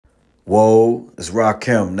Whoa, it's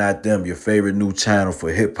Rakim, not them, your favorite new channel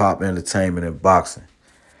for hip-hop entertainment and boxing.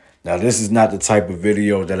 Now, this is not the type of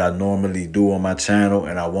video that I normally do on my channel,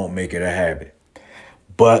 and I won't make it a habit.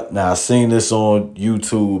 But now I seen this on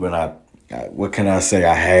YouTube, and what can I say?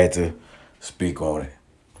 I had to speak on it.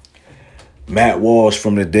 Matt Walsh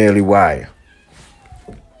from the Daily Wire.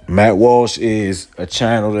 Matt Walsh is a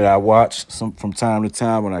channel that I watch from time to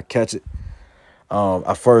time when I catch it.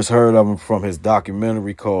 I first heard of him from his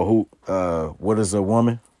documentary called What is a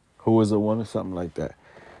Woman? Who is a Woman? Something like that.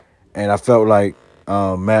 And I felt like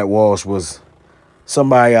Matt Walsh was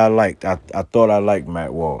somebody I liked. I thought I liked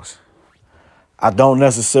Matt Walsh. I don't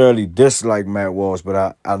necessarily dislike Matt Walsh,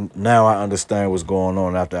 but now I understand what's going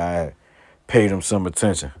on after I had paid him some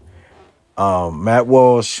attention. Matt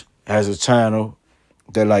Walsh has a channel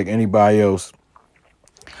that, like anybody else,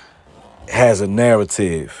 has a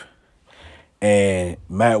narrative. And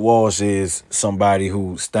Matt Walsh is somebody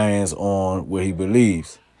who stands on what he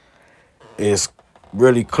believes. It's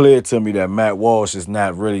really clear to me that Matt Walsh is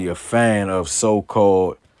not really a fan of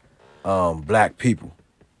so-called black people.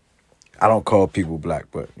 I don't call people black,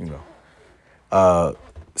 but, you know.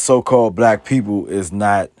 So-called black people is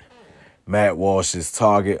not Matt Walsh's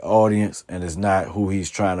target audience, and is not who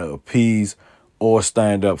he's trying to appease or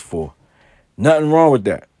stand up for. Nothing wrong with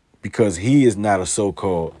that, because he is not a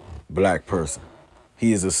so-called black person.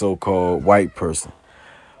 He is a so-called white person.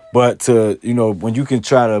 But when you can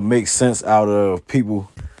try to make sense out of people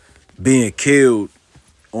being killed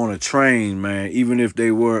on a train, man, even if they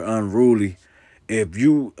were unruly, if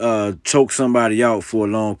you choke somebody out for a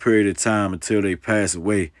long period of time until they pass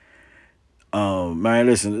away, man,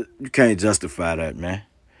 listen, you can't justify that, man.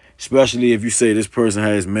 Especially if you say this person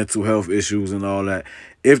has mental health issues and all that.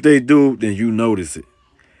 If they do, then you notice it.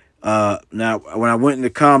 Now, when I went in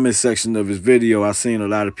the comment section of his video, I seen a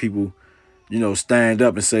lot of people, stand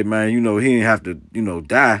up and say, man, he didn't have to,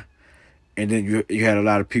 die. And then you had a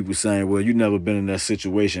lot of people saying, well, you never been in that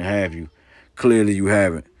situation, have you? Clearly you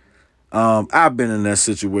haven't. I've been in that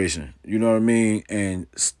situation, you know what I mean? And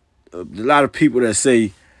a lot of people that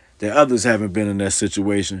say that others haven't been in that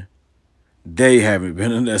situation, they haven't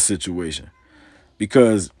been in that situation.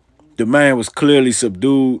 Because the man was clearly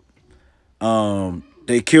subdued.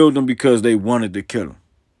 They killed him because they wanted to kill him.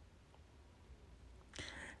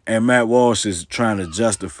 And Matt Walsh is trying to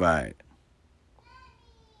justify it.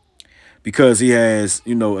 Because he has,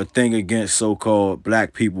 a thing against so-called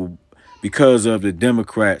black people because of the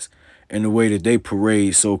Democrats and the way that they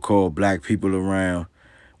parade so-called black people around,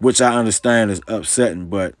 which I understand is upsetting,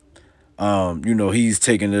 but, he's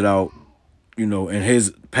taking it out, in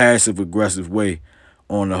his passive-aggressive way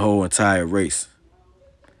on the whole entire race.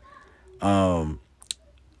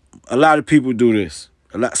 A lot of people do this.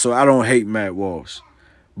 So I don't hate Matt Walsh.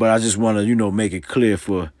 But I just want to, make it clear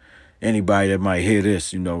for anybody that might hear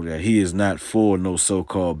this, that he is not for no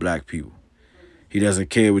so-called black people. He doesn't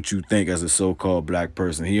care what you think as a so-called black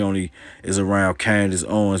person. He only is around Candace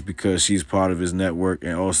Owens because she's part of his network,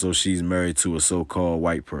 and also she's married to a so-called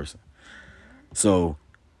white person. So,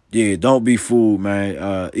 yeah, don't be fooled,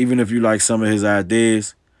 man. Even if you like some of his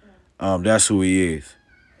ideas, that's who he is.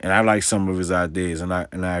 And I like some of his ideas, and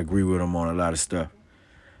I agree with him on a lot of stuff.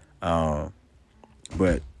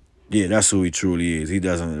 But, yeah, that's who he truly is. He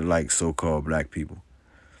doesn't like so-called black people.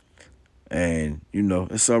 And,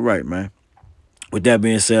 it's all right, man. With that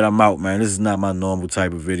being said, I'm out, man. This is not my normal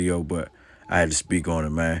type of video, but I had to speak on it,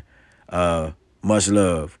 man. Much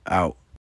love. Out.